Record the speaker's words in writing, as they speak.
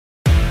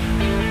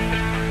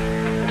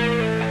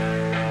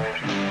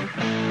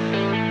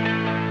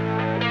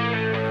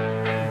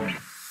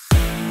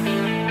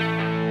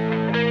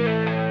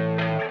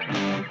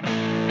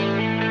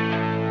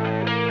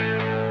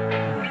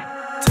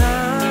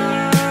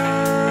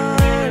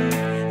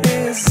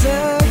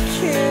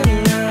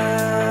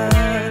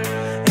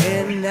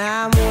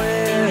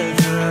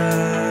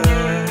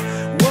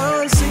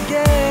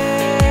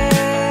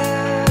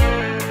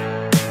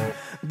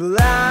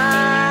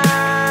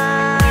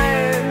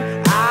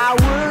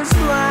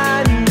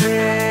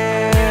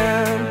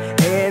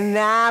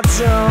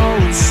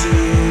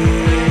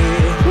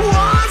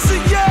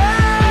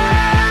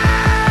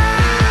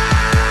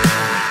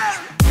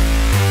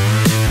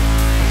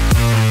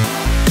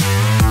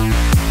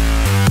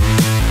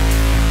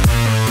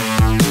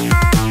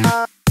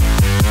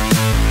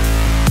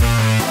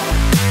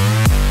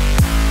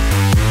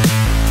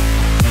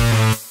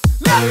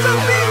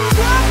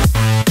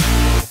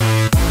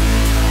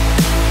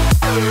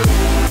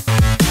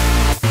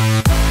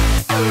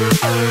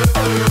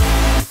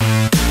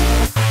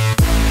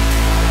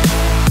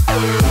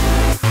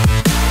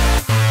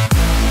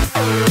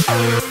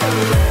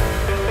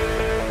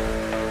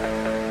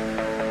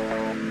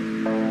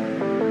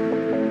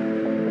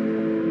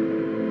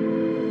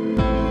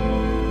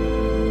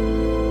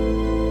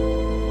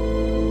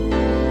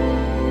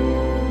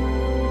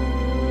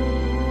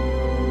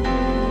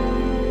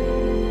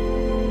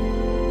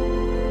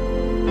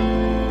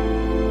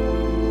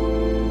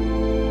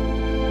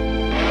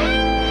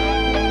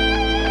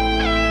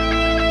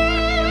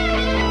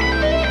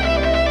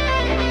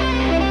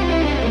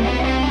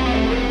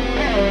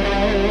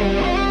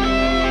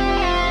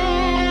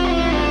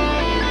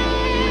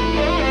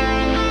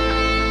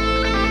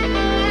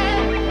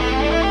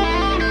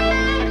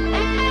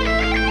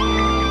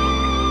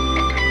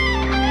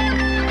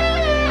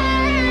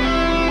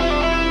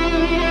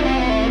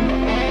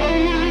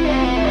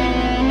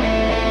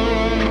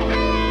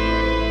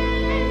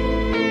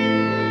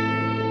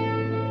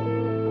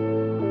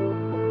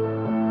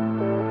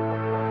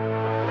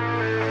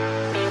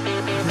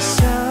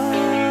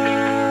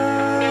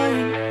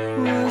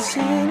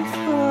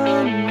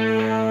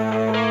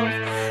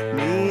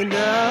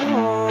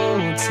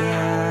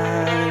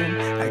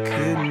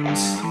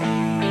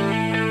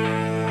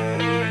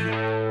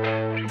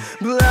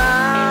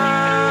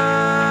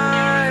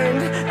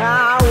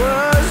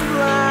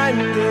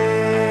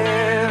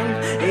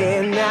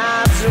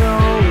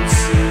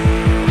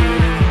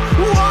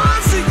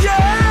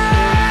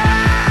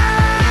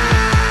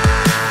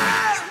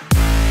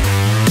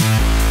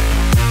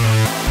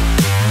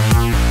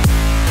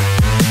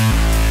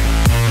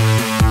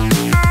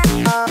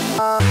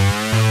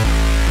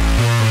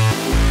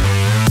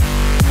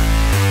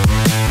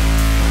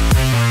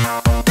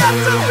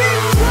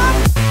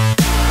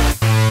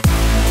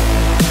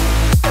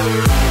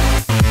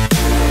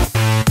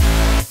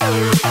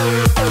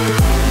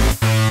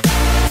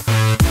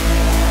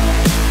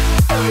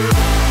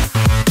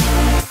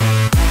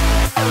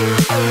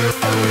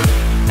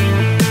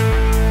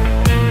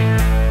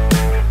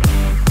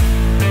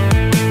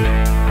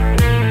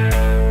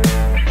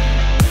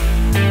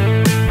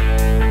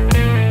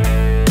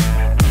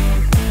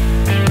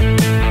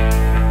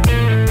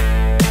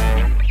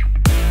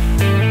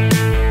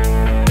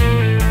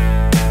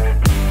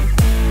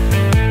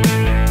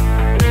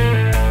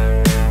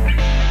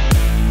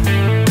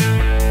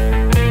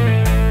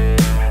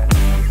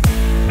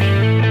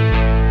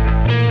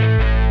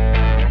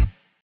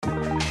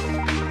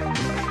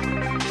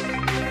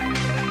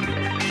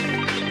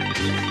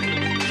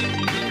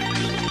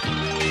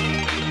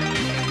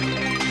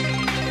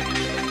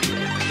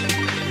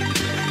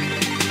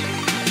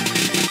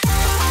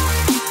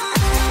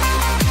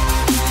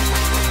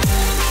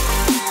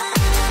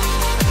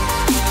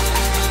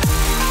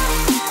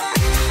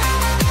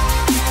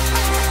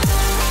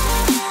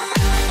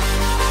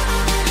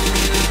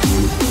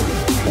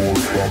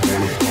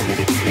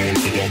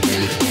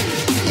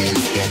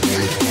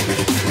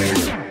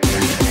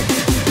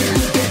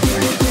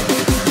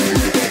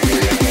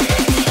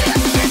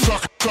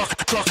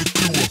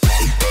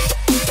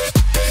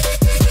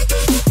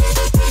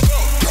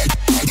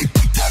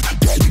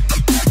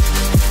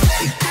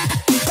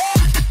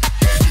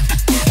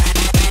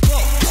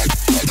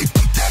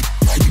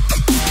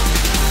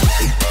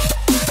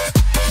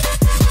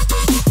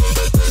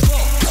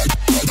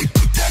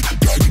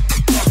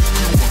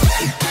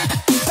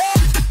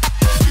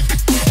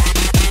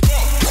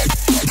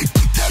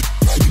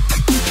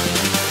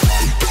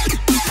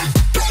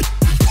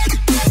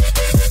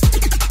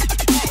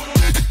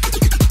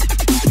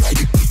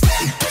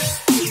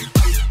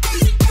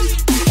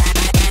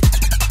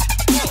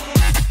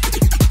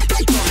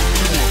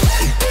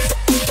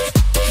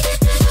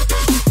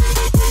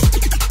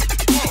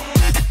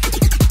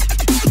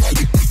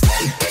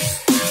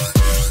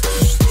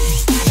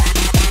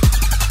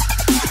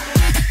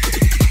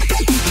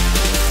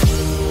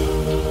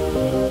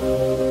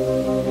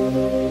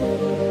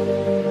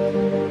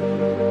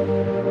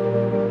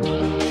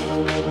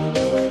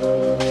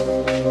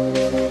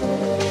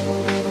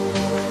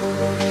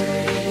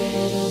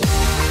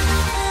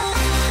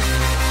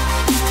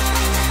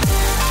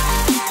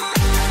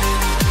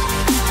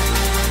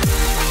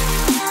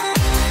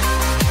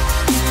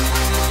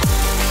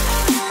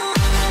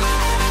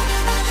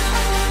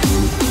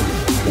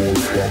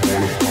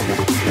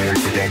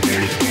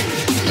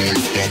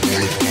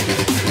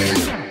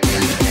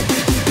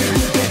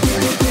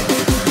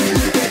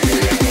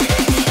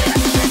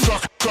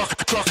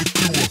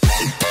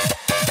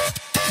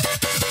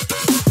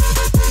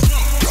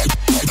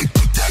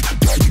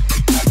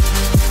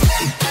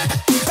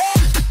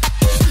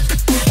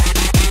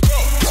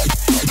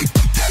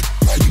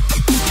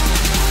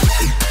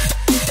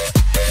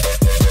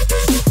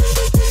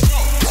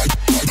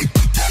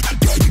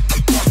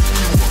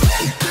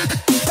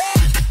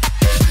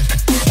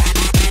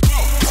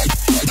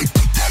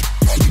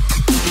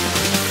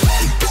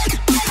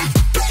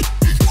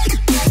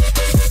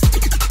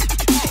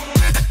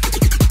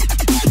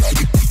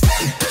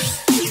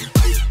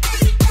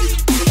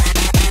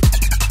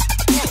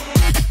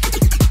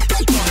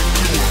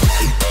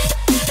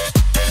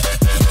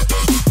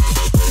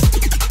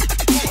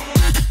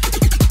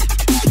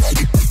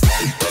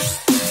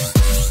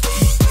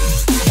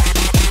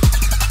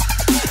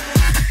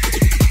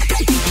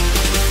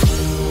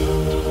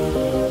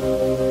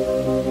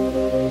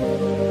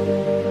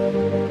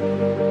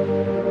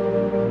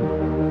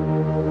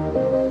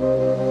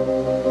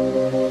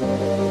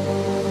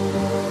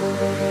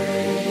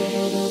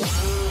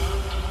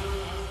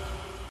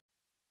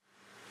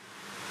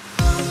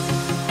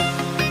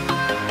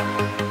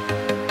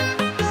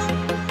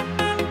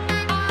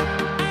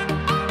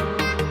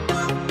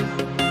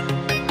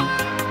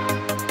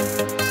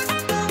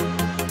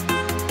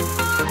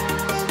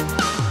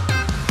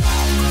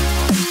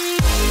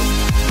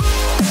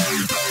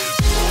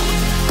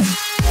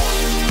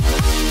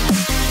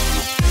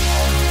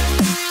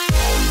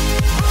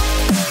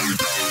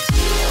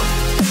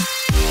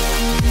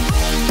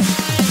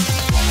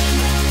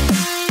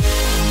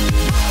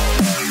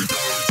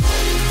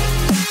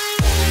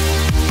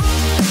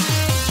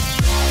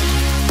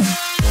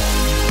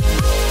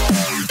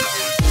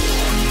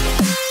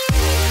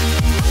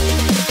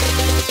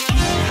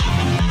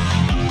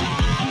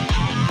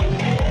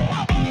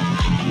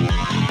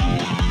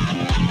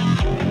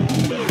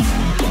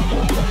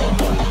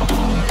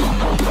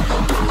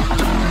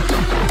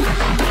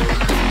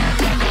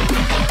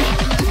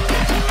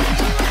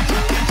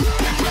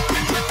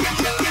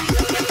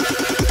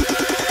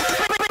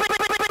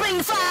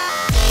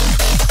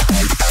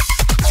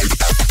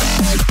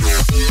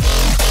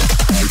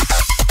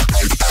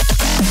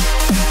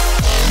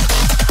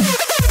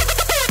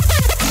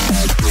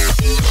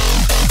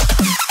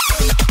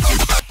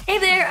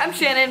I'm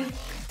Shannon.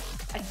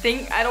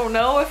 I don't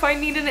know if I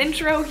need an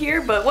intro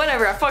here, but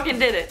whatever, I fucking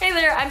did it. Hey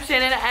there, I'm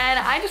Shannon, and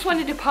I just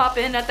wanted to pop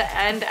in at the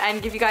end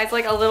and give you guys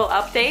like a little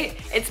update.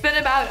 It's been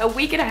about a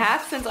week and a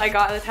half since I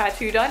got the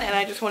tattoo done, and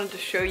I just wanted to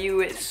show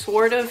you it's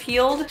sort of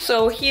healed.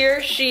 So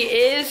here she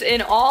is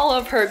in all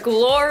of her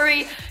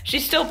glory.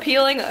 She's still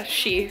peeling.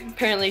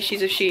 Apparently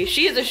she's a she.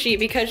 She is a she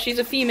because she's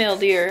a female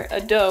deer. A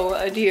doe,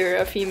 a deer,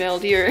 a female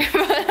deer.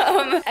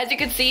 But, as you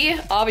can see,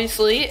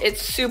 obviously,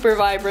 it's super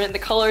vibrant. The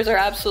colors are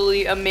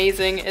absolutely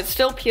amazing. It's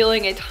still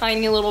peeling a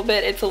tiny little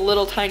bit. It's a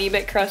little tiny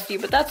bit crusty,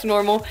 but that's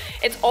normal.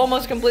 It's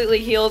almost completely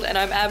healed, and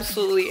I'm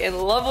absolutely in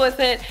love with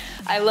it.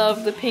 I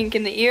love the pink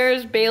in the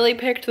ears. Bailey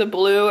picked the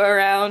blue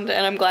around,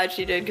 and I'm glad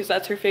she did because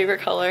that's her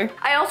favorite color.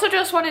 I also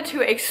just wanted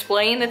to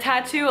explain the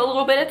tattoo a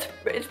little bit.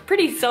 It's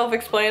pretty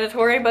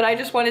self-explanatory, but I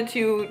just wanted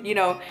to, you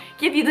know,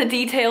 give you the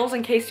details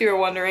in case you were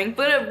wondering.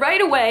 But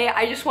right away,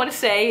 I just want to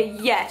say,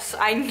 yes,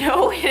 I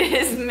know it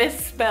is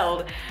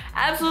misspelled.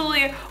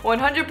 Absolutely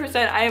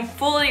 100%. I am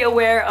fully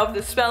aware of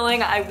the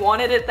spelling. I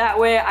wanted it that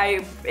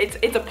way.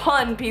 It's a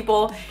pun,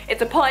 people.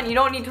 It's a pun. You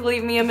don't need to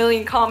leave me a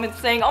million comments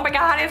saying, oh my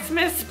god, it's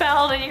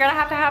misspelled and you're gonna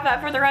have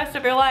that for the rest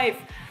of your life.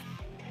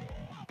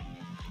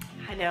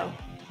 I know.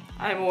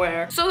 I'm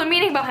aware. So the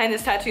meaning behind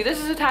this tattoo, this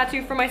is a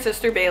tattoo for my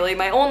sister Bailey,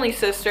 my only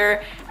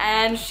sister,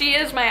 and she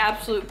is my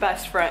absolute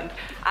best friend.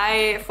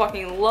 I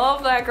fucking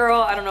love that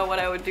girl. I don't know what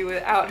I would do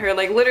without her.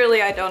 Like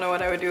literally, I don't know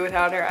what I would do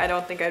without her. I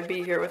don't think I'd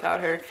be here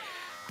without her.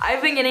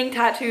 I've been getting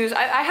tattoos.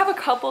 I have a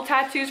couple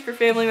tattoos for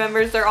family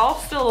members. They're all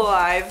still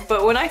alive,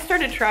 but when I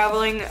started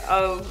traveling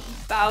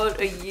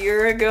about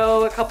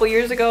a couple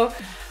years ago,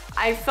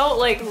 I felt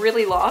like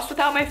really lost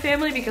without my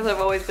family because I've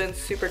always been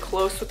super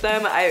close with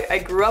them. I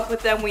grew up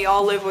with them. We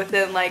all live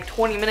within like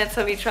 20 minutes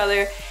of each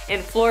other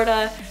in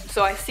Florida,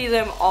 so I see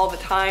them all the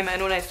time,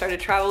 and when I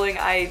started traveling,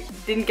 I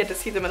didn't get to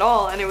see them at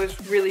all, and it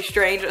was really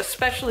strange,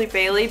 especially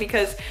Bailey,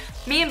 because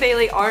me and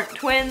Bailey aren't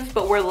twins,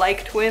 but we're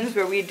like twins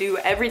where we do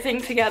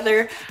everything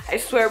together. I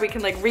swear we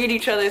can like read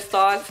each other's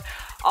thoughts.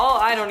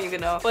 I don't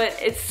even know. But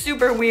it's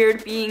super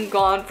weird being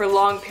gone for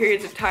long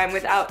periods of time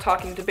without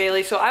talking to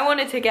Bailey. So I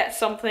wanted to get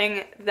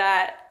something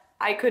that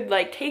I could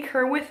like take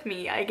her with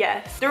me, I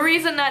guess. The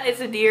reason that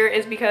it's a deer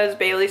is because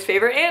Bailey's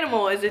favorite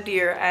animal is a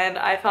deer, and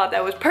I thought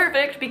that was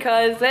perfect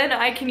because then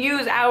I can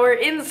use our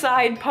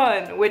inside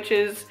pun, which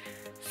is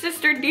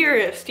sister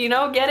dearest, you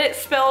know? Get it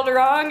spelled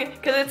wrong?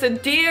 Because it's a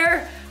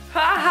deer. Ha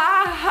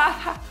ha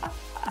ha ha.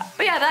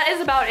 But yeah, that is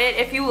about it.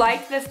 If you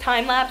liked this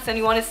time lapse and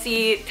you want to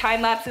see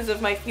time lapses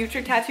of my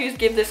future tattoos,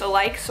 give this a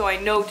like so I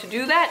know to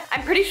do that.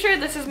 I'm pretty sure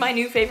this is my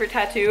new favorite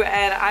tattoo,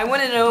 and I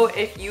want to know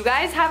if you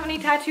guys have any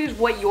tattoos,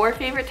 what your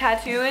favorite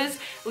tattoo is.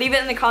 Leave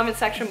it in the comment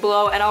section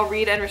below and I'll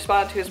read and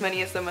respond to as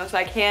many of them as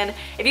I can.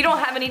 If you don't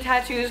have any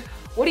tattoos,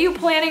 what are you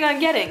planning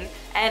on getting?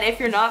 And if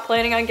you're not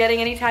planning on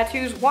getting any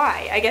tattoos,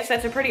 why? I guess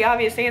that's a pretty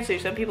obvious answer.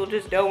 Some people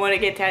just don't want to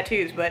get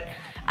tattoos, but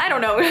I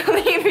don't know.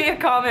 Leave me a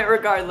comment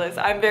regardless.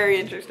 I'm very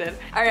interested.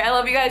 Alright, I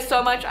love you guys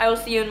so much. I will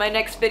see you in my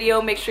next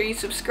video. Make sure you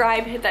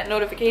subscribe, hit that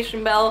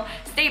notification bell.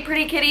 Stay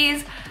pretty,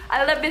 kitties.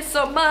 I love you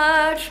so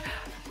much.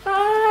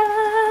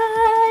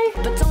 Bye.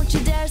 But don't you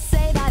dare